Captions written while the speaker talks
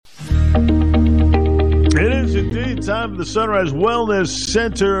It is indeed time for the Sunrise Wellness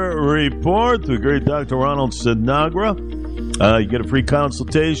Center report. The great Dr. Ronald Sinagra. You get a free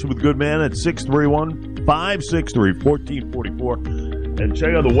consultation with Good Man at 631-563-1444. And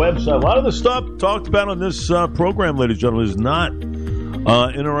check out the website. A lot of the stuff talked about on this program, ladies and gentlemen, is not in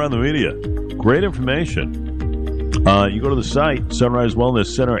and around the media. Great information. You go to the site, Sunrise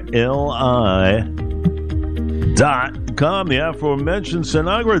Wellness Center, LI.com. The aforementioned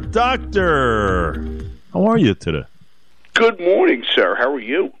Sinagra Doctor. How are you today? Good morning, sir. How are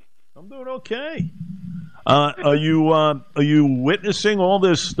you? I'm doing okay. Are you witnessing all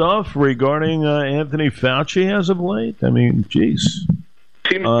this stuff regarding Anthony Fauci as of late? I mean, geez.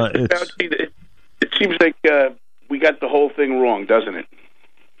 It seems like we got the whole thing wrong, doesn't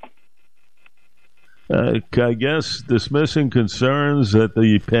it? I guess dismissing concerns that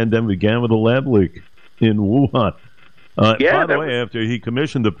the pandemic began with a lab leak in Wuhan. By the way, after he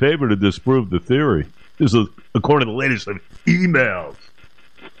commissioned the paper to disprove the theory, this is according to the latest emails.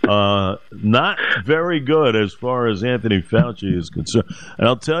 Not very good as far as Anthony Fauci is concerned. And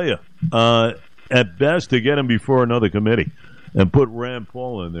I'll tell you, at best, to get him before another committee and put Rand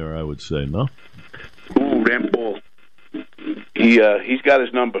Paul in there, I would say, no? Ooh, Rand Paul. He's got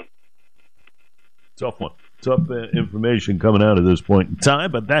his number. Tough one. Tough information coming out at this point in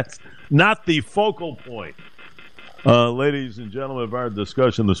time, but that's not the focal point, ladies and gentlemen, of our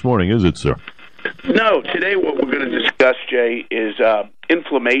discussion this morning, is it, sir? No. Today what we're going to discuss, Jay, is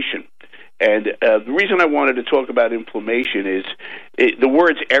inflammation. And the reason I wanted to talk about inflammation is the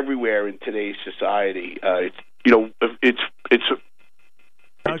word's everywhere in today's society. It's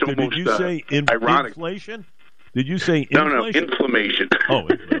Doctor, almost did you say ironic. Inflation? Did you say No, inflation? inflammation. Oh,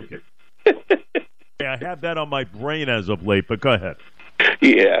 okay. I have that on my brain as of late, but go ahead.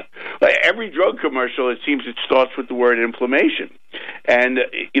 Yeah. Every drug commercial, it seems it starts with the word inflammation. And,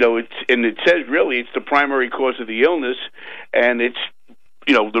 it says really it's the primary cause of the illness, and it's,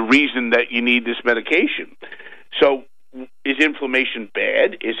 the reason that you need this medication. So is inflammation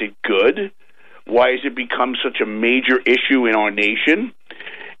bad? Is it good? Why has it become such a major issue in our nation?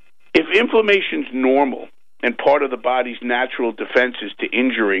 If inflammation's normal and part of the body's natural defenses to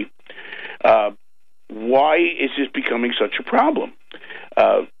injury, why is this becoming such a problem?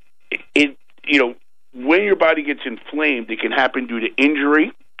 When your body gets inflamed, it can happen due to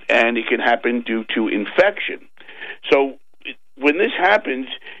injury, and it can happen due to infection. So when this happens,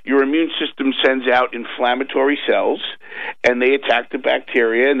 your immune system sends out inflammatory cells, and they attack the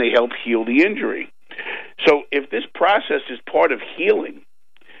bacteria, and they help heal the injury. So if this process is part of healing,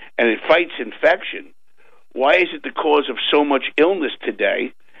 and it fights infection, why is it the cause of so much illness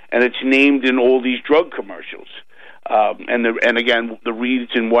today, and it's named in all these drug commercials? And again, the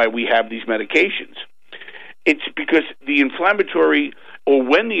reason why we have these medications. It's because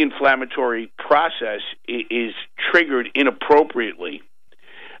when the inflammatory process is triggered inappropriatly,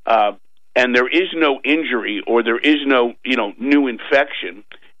 and there is no injury or there is no, new infection,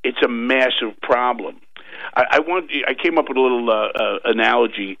 it's a massive problem. I came up with a little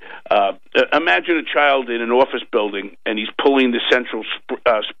analogy. Imagine a child in an office building, and he's pulling the central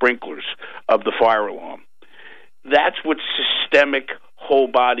sprinklers of the fire alarm. That's what systemic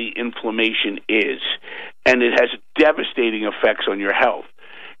whole-body inflammation is, and it has devastating effects on your health.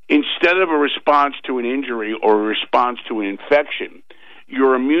 Instead of a response to an injury or a response to an infection,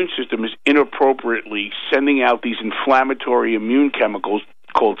 your immune system is inappropriately sending out these inflammatory immune chemicals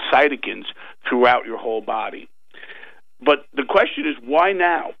called cytokines throughout your whole body. But the question is, why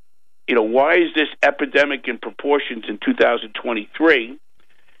now? Why is this epidemic in proportions in 2023?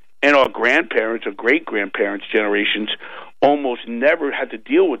 And our grandparents or great-grandparents' generations almost never had to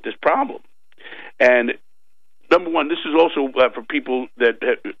deal with this problem. And number one, this is also for people that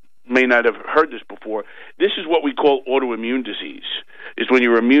may not have heard this before. This is what we call autoimmune disease, is when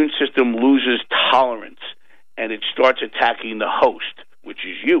your immune system loses tolerance and it starts attacking the host, which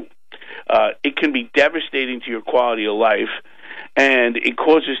is you. It can be devastating to your quality of life, and it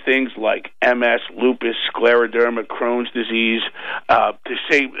causes things like MS, lupus, scleroderma, Crohn's disease, to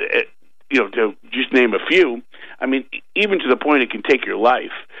just name a few. I mean, even to the point it can take your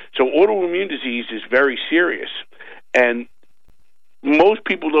life. So autoimmune disease is very serious, and most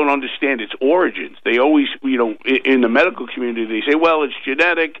people don't understand its origins. They always, in the medical community, they say, well, it's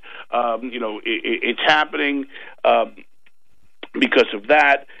genetic, it's happening because of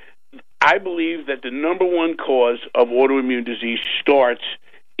that. I believe that the number one cause of autoimmune disease starts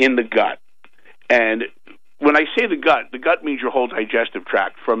in the gut. And when I say the gut means your whole digestive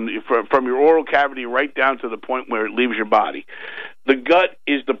tract, from your oral cavity right down to the point where it leaves your body. The gut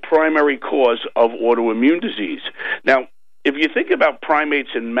is the primary cause of autoimmune disease. Now, if you think about primates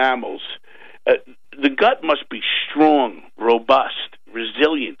and mammals, the gut must be strong, robust,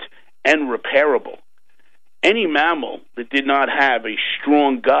 resilient, and repairable. Any mammal that did not have a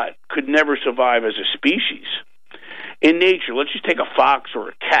strong gut could never survive as a species. In nature, let's just take a fox or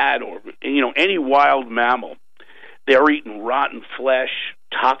a cat or any wild mammal. They're eating rotten flesh,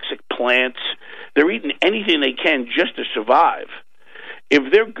 toxic plants. They're eating anything they can just to survive.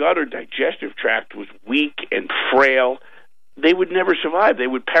 If their gut or digestive tract was weak and frail, they would never survive. They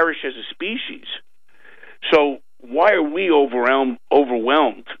would perish as a species. So why are we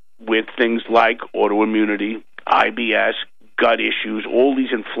overwhelmed with things like autoimmunity, IBS, gut issues, all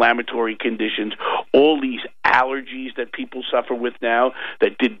these inflammatory conditions, all these allergies that people suffer with now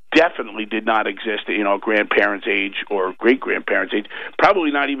that definitely did not exist in our grandparents' age or great-grandparents' age,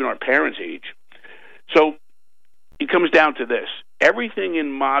 probably not even our parents' age. So it comes down to this. Everything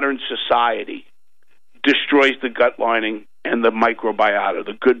in modern society destroys the gut lining and the microbiota,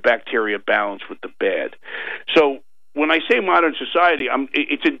 the good bacteria balance with the bad. So when I say modern society,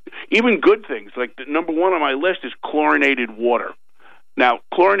 even good things. Like the number one on my list is chlorinated water. Now,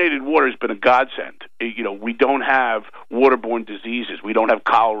 chlorinated water has been a godsend. We don't have waterborne diseases. We don't have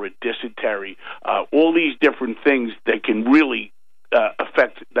cholera, dysentery, all these different things that can really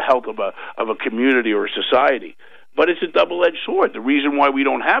affect the health of a community or a society. But it's a double-edged sword. The reason why we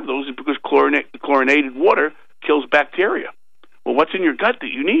don't have those is because chlorinated water kills bacteria. Well, what's in your gut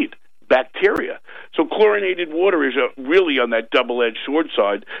that you need? Bacteria. So chlorinated water is really on that double-edged sword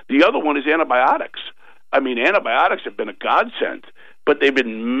side. The other one is antibiotics. I mean, antibiotics have been a godsend, but they've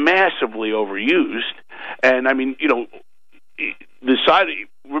been massively overused. And, I mean,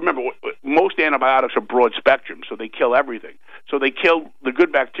 remember, most antibiotics are broad spectrum, so they kill everything. So they kill the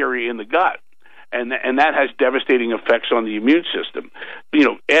good bacteria in the gut. And that has devastating effects on the immune system.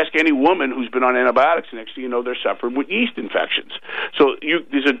 Ask any woman who's been on antibiotics, next thing you know, they're suffering with yeast infections. So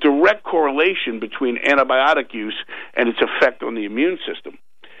there's a direct correlation between antibiotic use and its effect on the immune system.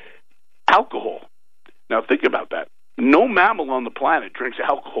 Alcohol. Now think about that. No mammal on the planet drinks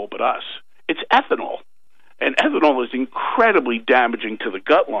alcohol but us. It's ethanol. And ethanol is incredibly damaging to the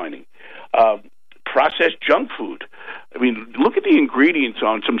gut lining. Processed junk food. I mean, look at the ingredients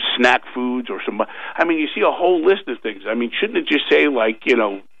on some snack foods or you see a whole list of things. I mean, shouldn't it just say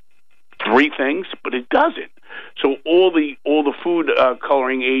 3 things? But it doesn't. So all the food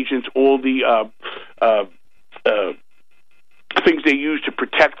coloring agents, all the things they use to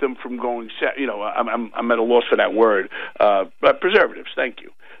protect them from going, I'm at a loss for that word. But preservatives, thank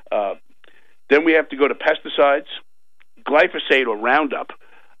you. Then we have to go to pesticides, glyphosate or Roundup.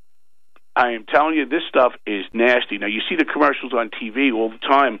 I am telling you, this stuff is nasty. Now, you see the commercials on TV all the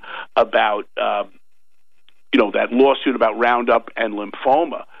time about, that lawsuit about Roundup and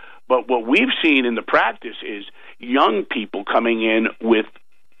lymphoma. But what we've seen in the practice is young people coming in with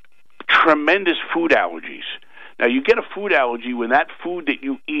tremendous food allergies. Now, you get a food allergy when that food that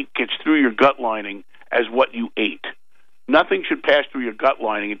you eat gets through your gut lining as what you ate. Nothing should pass through your gut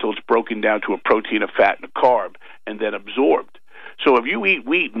lining until it's broken down to a protein, a fat, and a carb, and then absorbed. So if you eat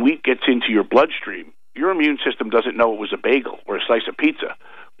wheat and wheat gets into your bloodstream, your immune system doesn't know it was a bagel or a slice of pizza.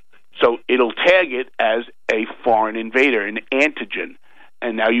 So it'll tag it as a foreign invader, an antigen,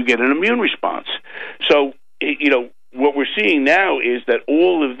 and now you get an immune response. So, what we're seeing now is that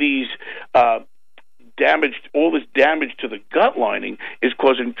all of these this damage to the gut lining is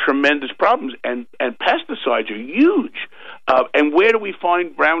causing tremendous problems, and pesticides are huge. And where do we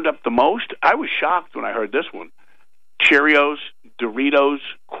find Roundup the most? I was shocked when I heard this one. Cheerios, Doritos,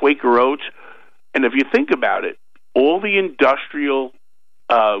 Quaker Oats, and if you think about it, all the industrial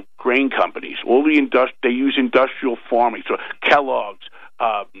grain companies, they use industrial farming. So Kellogg's,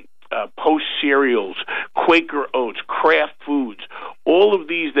 Post cereals, Quaker Oats, Kraft Foods, all of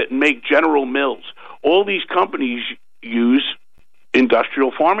these that make General Mills, all these companies use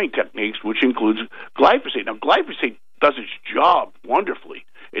industrial farming techniques, which includes glyphosate. Now, glyphosate does its job wonderfully.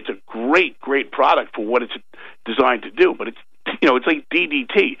 It's a great, great product for what it's designed to do, but it's like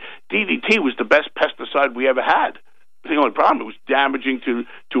DDT. DDT was the best pesticide we ever had. The only problem, it was damaging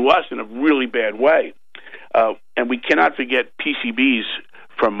to us in a really bad way. And we cannot forget PCBs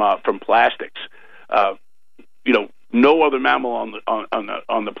from plastics. No other mammal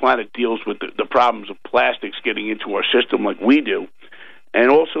on the planet deals with the problems of plastics getting into our system like we do.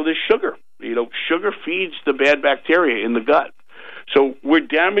 And also the sugar. Sugar feeds the bad bacteria in the gut. So we're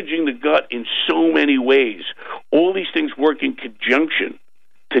damaging the gut in so many ways. All these things work in conjunction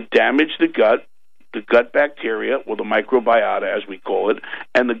to damage the gut bacteria, or the microbiota as we call it,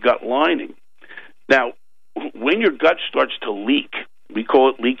 and the gut lining. Now, when your gut starts to leak, we call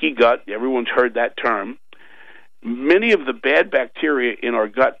it leaky gut. Everyone's heard that term. many of the bad bacteria in our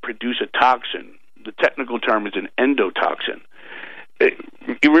gut produce a toxin. The technical term is an endotoxin.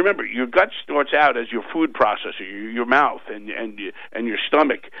 You remember, your gut starts out as your food processor, your mouth and your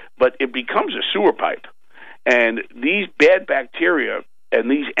stomach, but it becomes a sewer pipe. And these bad bacteria and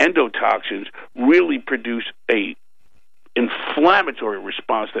these endotoxins really produce a inflammatory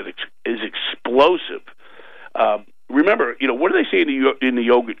response that is explosive. Remember, what do they say in the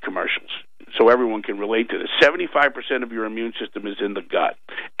yogurt commercials? So everyone can relate to this. 75% of your immune system is in the gut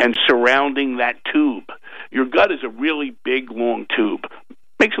and surrounding that tube. Your gut is a really big, long tube.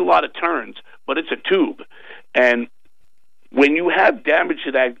 Makes a lot of turns, but it's a tube. And when you have damage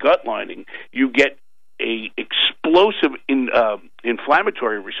to that gut lining, you get a explosive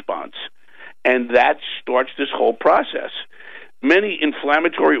inflammatory response, and that starts this whole process. Many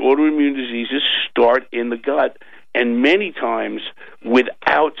inflammatory autoimmune diseases start in the gut, and many times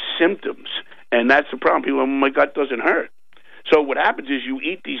without symptoms. And that's the problem. People, my gut doesn't hurt. So what happens is you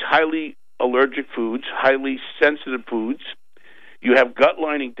eat these highly allergic foods, highly sensitive foods. You have gut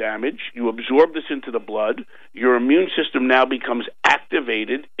lining damage. You absorb this into the blood. Your immune system now becomes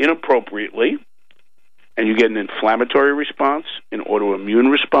activated inappropriately, and you get an inflammatory response, an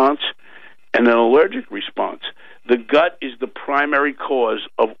autoimmune response, and an allergic response. The gut is the primary cause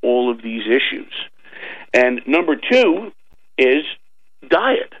of all of these issues. And number two is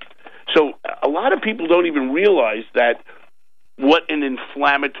diet. So a lot of people don't even realize that what an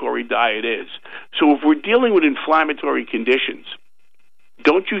inflammatory diet is. So if we're dealing with inflammatory conditions,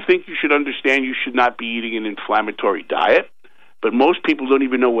 don't you think you should understand you should not be eating an inflammatory diet? But most people don't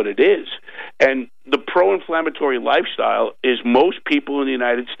even know what it is. And the pro-inflammatory lifestyle is most people in the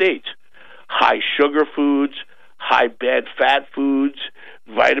United States. High sugar foods, high bad fat foods,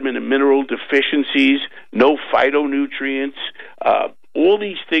 vitamin and mineral deficiencies, no phytonutrients. All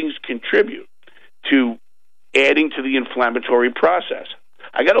these things contribute to adding to the inflammatory process.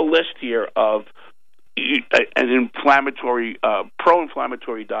 I got a list here of an inflammatory,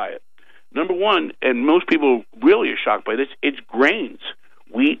 pro-inflammatory diet. Number one, and most people really are shocked by this, it's grains.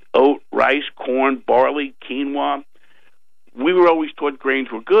 Wheat, oat, rice, corn, barley, quinoa. We were always taught grains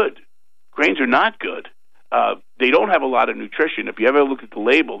were good. Grains are not good. They don't have a lot of nutrition. If you ever look at the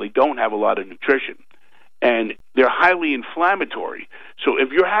label, they don't have a lot of nutrition. And they're highly inflammatory. So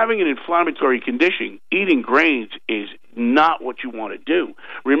if you're having an inflammatory condition, eating grains is not what you want to do.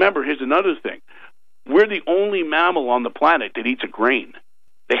 Remember, here's another thing. We're the only mammal on the planet that eats a grain.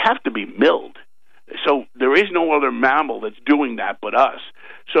 They have to be milled. So there is no other mammal that's doing that but us.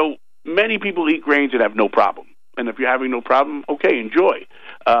 So many people eat grains and have no problem. And if you're having no problem, okay, enjoy.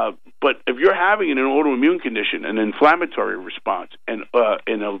 But if you're having an autoimmune condition, an inflammatory response, and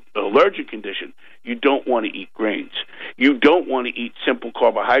an allergic condition, you don't want to eat grains. You don't want to eat simple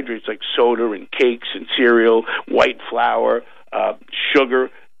carbohydrates like soda and cakes and cereal, white flour,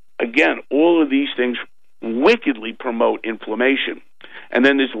 sugar. Again, all of these things wickedly promote inflammation. And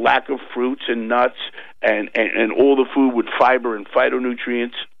then there's lack of fruits and nuts and all the food with fiber and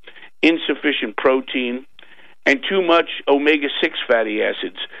phytonutrients, insufficient protein, and too much omega-6 fatty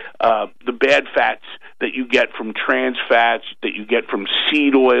acids, the bad fats that you get from trans fats, that you get from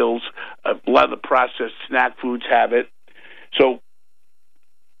seed oils. A lot of the processed snack foods have it. So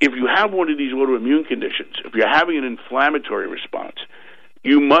if you have one of these autoimmune conditions, if you're having an inflammatory response,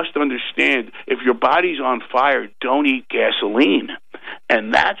 you must understand if your body's on fire, don't eat gasoline.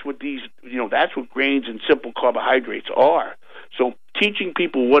 And that's what that's what grains and simple carbohydrates are. So teaching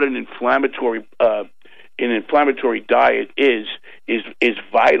people what an inflammatory diet is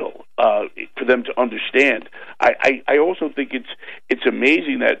vital for them to understand. I also think it's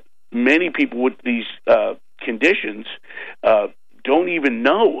amazing that many people with these conditions don't even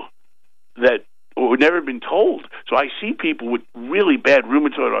know that, or never been told. So I see people with really bad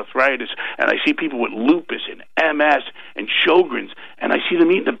rheumatoid arthritis, and I see people with lupus and MS and Sjogren's, and I see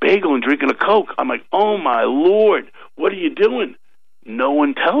them eating a bagel and drinking a Coke. I'm like, oh my Lord, what are you doing? No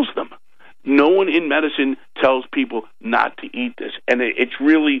one tells them. No one in medicine tells people not to eat this, and it's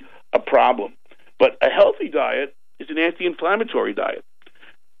really a problem. But a healthy diet is an anti-inflammatory diet.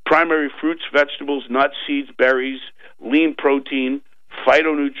 Primary fruits, vegetables, nuts, seeds, berries, lean protein,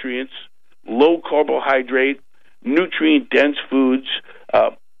 phytonutrients, low carbohydrate, nutrient-dense foods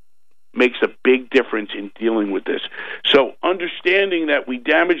makes a big difference in dealing with this. So understanding that we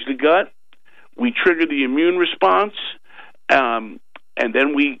damage the gut, we trigger the immune response, and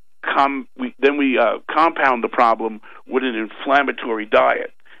then we compound the problem with an inflammatory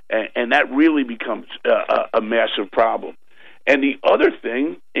diet, and that really becomes a massive problem. And the other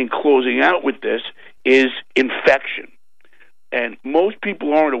thing, in closing out with this, is infection. And most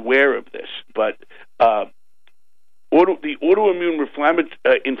people aren't aware of this, but the autoimmune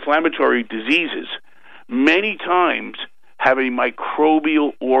inflammatory diseases many times have a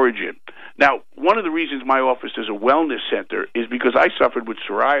microbial origin. Now, one of the reasons my office is a wellness center is because I suffered with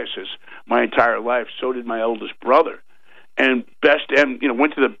psoriasis my entire life. So did my eldest brother. And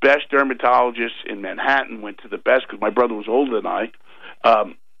went to the best dermatologist in Manhattan, went to the best because my brother was older than I.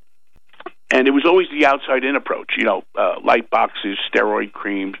 And it was always the outside-in approach, light boxes, steroid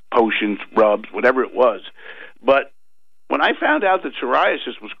creams, potions, rubs, whatever it was. But when I found out that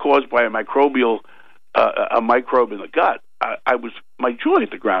psoriasis was caused by a microbe in the gut, I was, my jaw hit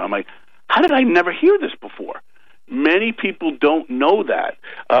the ground. I'm like, how did I never hear this before? Many people don't know that.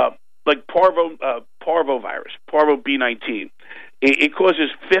 Like parvovirus, parvo B19. It causes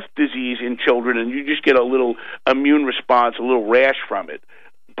fifth disease in children, and you just get a little immune response, a little rash from it.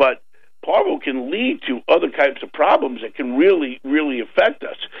 But parvo can lead to other types of problems that can really, really affect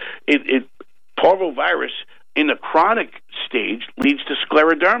us. Parvovirus in the chronic stage leads to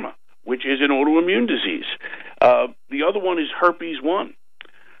scleroderma, which is an autoimmune disease. The other one is herpes 1.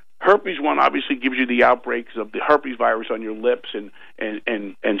 Herpes 1 obviously gives you the outbreaks of the herpes virus on your lips and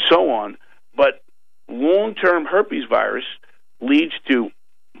so on. But long-term herpes virus leads to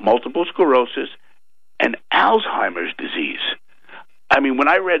multiple sclerosis and Alzheimer's disease. I mean, when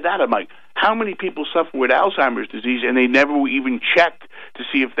I read that, I'm like, how many people suffer with Alzheimer's disease and they never even check to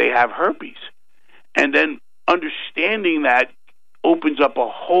see if they have herpes? And then understanding that opens up a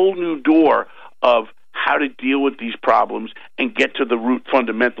whole new door of how to deal with these problems and get to the root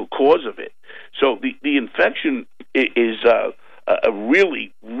fundamental cause of it. So the infection is a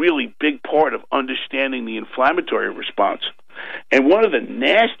really, really big part of understanding the inflammatory response. And one of the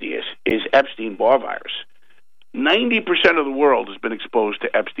nastiest is Epstein-Barr virus. 90% of the world has been exposed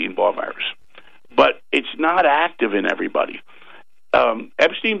to Epstein-Barr virus, but it's not active in everybody.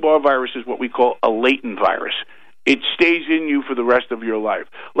 Epstein-Barr virus is what we call a latent virus. It stays in you for the rest of your life.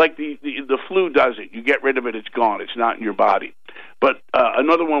 Like the flu does it. You get rid of it, it's gone. It's not in your body. But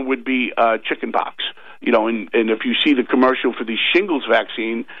another one would be chicken pox. And if you see the commercial for the shingles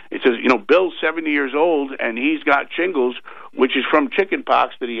vaccine, it says, Bill's 70 years old, and he's got shingles, which is from chicken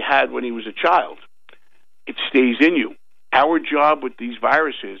pox that he had when he was a child. It stays in you. Our job with these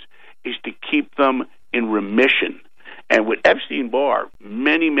viruses is to keep them in remission. And with Epstein-Barr,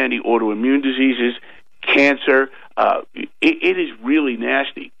 many, many autoimmune diseases, cancer, it is really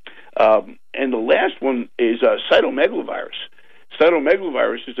nasty. And the last one is cytomegalovirus.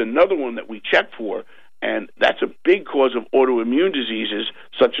 Cytomegalovirus is another one that we check for, and that's a big cause of autoimmune diseases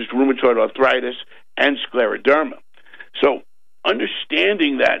such as rheumatoid arthritis and scleroderma. So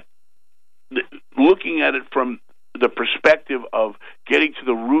understanding that, looking at it from the perspective of getting to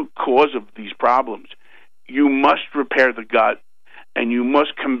the root cause of these problems, you must repair the gut, and you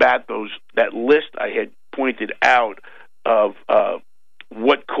must combat that list I had pointed out of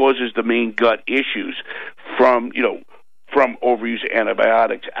what causes the main gut issues from overuse of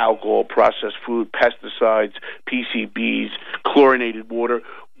antibiotics, alcohol, processed food, pesticides, PCBs, chlorinated water.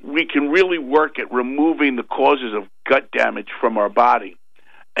 We can really work at removing the causes of gut damage from our body,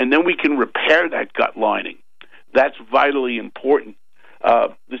 and then we can repair that gut lining. That's vitally important.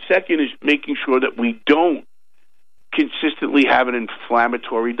 The second is making sure that we don't consistently have an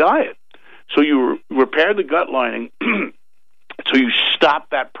inflammatory diet. So you repair the gut lining, so you stop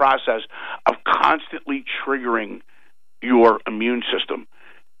that process of constantly triggering your immune system.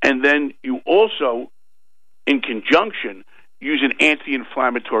 And then you also, in conjunction, use an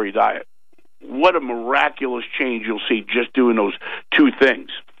anti-inflammatory diet. What a miraculous change you'll see just doing those two things.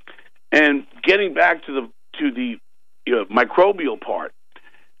 And getting back to the microbial part,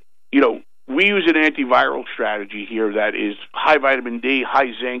 we use an antiviral strategy here that is high vitamin D,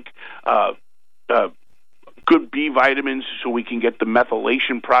 high zinc, good B vitamins so we can get the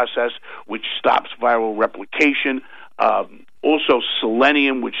methylation process, which stops viral replication. Also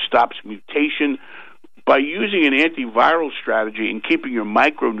selenium, which stops mutation. By using an antiviral strategy and keeping your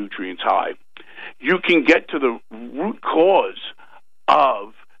micronutrients high, you can get to the root cause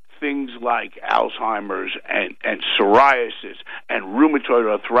of things like Alzheimer's and psoriasis and rheumatoid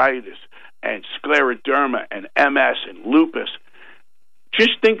arthritis and scleroderma and MS and lupus.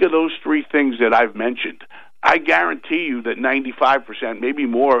 Just think of those three things that I've mentioned. I guarantee you that 95%, maybe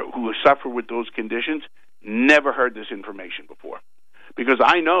more, who suffer with those conditions never heard this information before. Because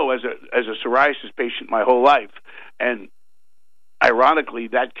I know as a psoriasis patient my whole life, and ironically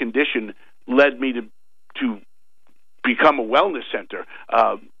that condition led me to become a wellness center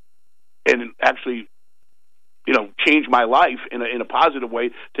and actually change my life in a positive way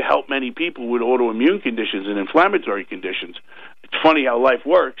to help many people with autoimmune conditions and inflammatory conditions. It's funny how life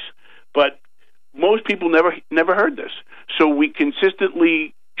works, but most people never heard this. So we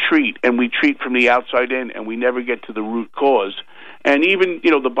consistently treat, and we treat from the outside in, and we never get to the root cause. And even,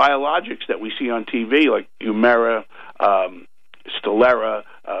 the biologics that we see on TV, like Humira, Stelara,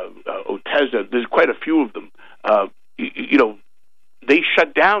 Otezla, there's quite a few of them. They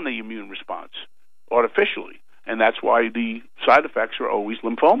shut down the immune response artificially, and that's why the side effects are always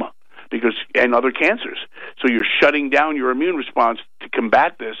lymphoma and other cancers. So you're shutting down your immune response to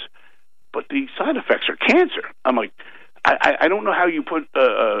combat this, but the side effects are cancer. I'm like, I don't know how you put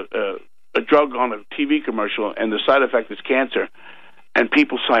a drug on a TV commercial and the side effect is cancer, and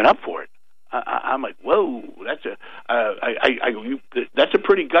people sign up for it. I'm like, whoa, that's a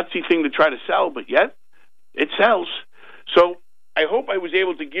pretty gutsy thing to try to sell, but yet it sells. So I hope I was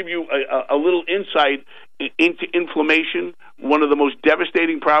able to give you a little insight into inflammation. One of the most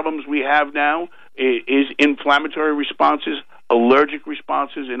devastating problems we have now is inflammatory responses, allergic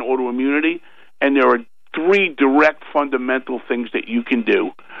responses, and autoimmunity. And there are 3 direct fundamental things that you can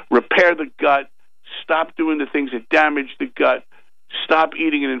do. Repair the gut, stop doing the things that damage the gut, stop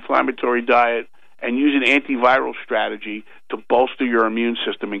eating an inflammatory diet, and use an antiviral strategy to bolster your immune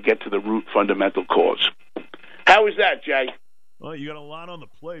system and get to the root fundamental cause. How is that, Jay? Well, you got a lot on the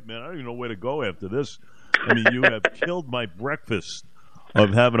plate, man. I don't even know where to go after this. I mean, you have killed my breakfast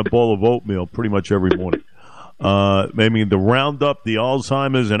of having a bowl of oatmeal pretty much every morning. I mean, the Roundup, the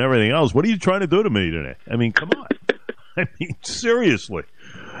Alzheimer's, and everything else. What are you trying to do to me today? I mean, come on. I mean, seriously.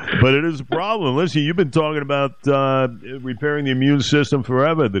 But it is a problem. Listen, you've been talking about repairing the immune system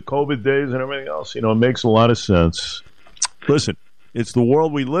forever, the COVID days and everything else. It makes a lot of sense. Listen, it's the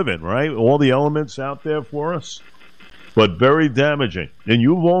world we live in, right? All the elements out there for us, but very damaging. And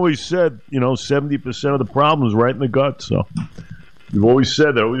you've always said, 70% of the problems right in the gut. So you've always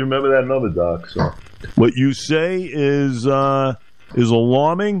said that. We remember that in other docs. So what you say is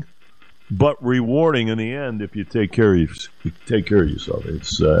alarming, but rewarding in the end if you take care of yourself.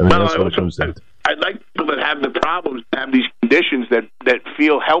 It's that's what it comes down to. I'd like people that have the problems to have these conditions that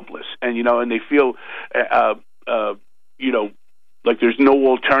feel helpless, and and they feel like there's no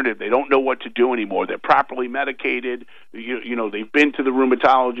alternative. They don't know what to do anymore. They're properly medicated. They've been to the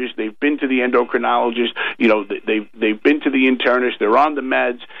rheumatologist. They've been to the endocrinologist. They've been to the internist. They're on the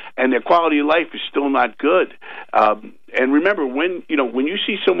meds, and their quality of life is still not good. And remember, when you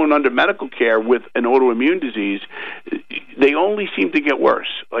see someone under medical care with an autoimmune disease, they only seem to get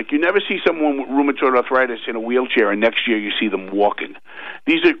worse. Like, you never see someone with rheumatoid arthritis in a wheelchair, and next year you see them walking.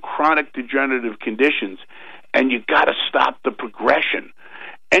 These are chronic degenerative conditions, and you got to stop the progression.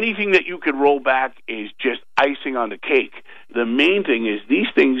 Anything that you could roll back is just icing on the cake. The main thing is these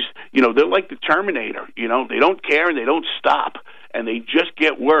things, they're like the Terminator. They don't care and they don't stop, and they just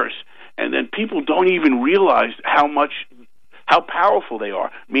get worse. And then people don't even realize how powerful they are,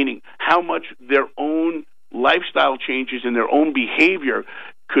 meaning how much their own lifestyle changes and their own behavior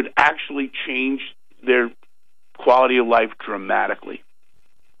could actually change their quality of life dramatically.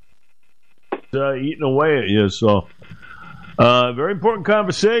 Eating away at you, so very important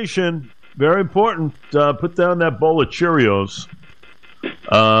conversation. Very important. Put down that bowl of Cheerios.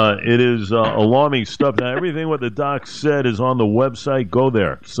 It is alarming stuff. Now, everything what the doc said is on the website. Go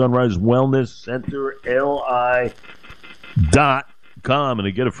there. Sunrise Wellness Center, LI.com, and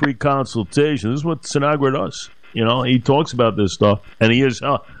to get a free consultation. This is what Sinagra does. He talks about this stuff, and he is.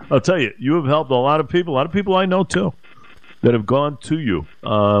 I'll tell you, you have helped a lot of people I know too, that have gone to you.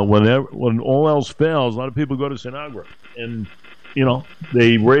 When all else fails, a lot of people go to Sinagra, and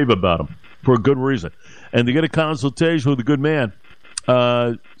they rave about them for a good reason. And to get a consultation with a good man,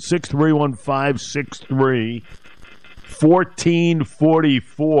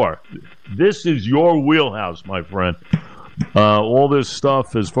 6315-63-1444. This is your wheelhouse, my friend. All this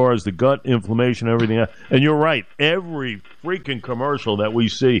stuff as far as the gut inflammation, everything else. And you're right. Every freaking commercial that we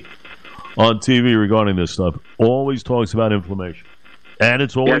see on TV regarding this stuff always talks about inflammation. And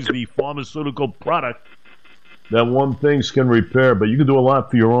it's always the pharmaceutical product that one thing can repair, but you can do a lot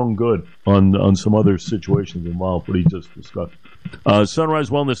for your own good on some other situations involved, what he just discussed. Sunrise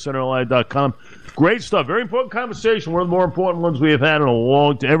Wellness Center, LI.com. Great stuff. Very important conversation. One of the more important ones we have had in a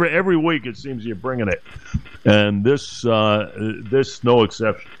long time. Every week it seems you're bringing it. And this no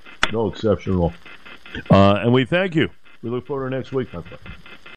exception. No exception at all. And we thank you. We look forward to next week, my friend.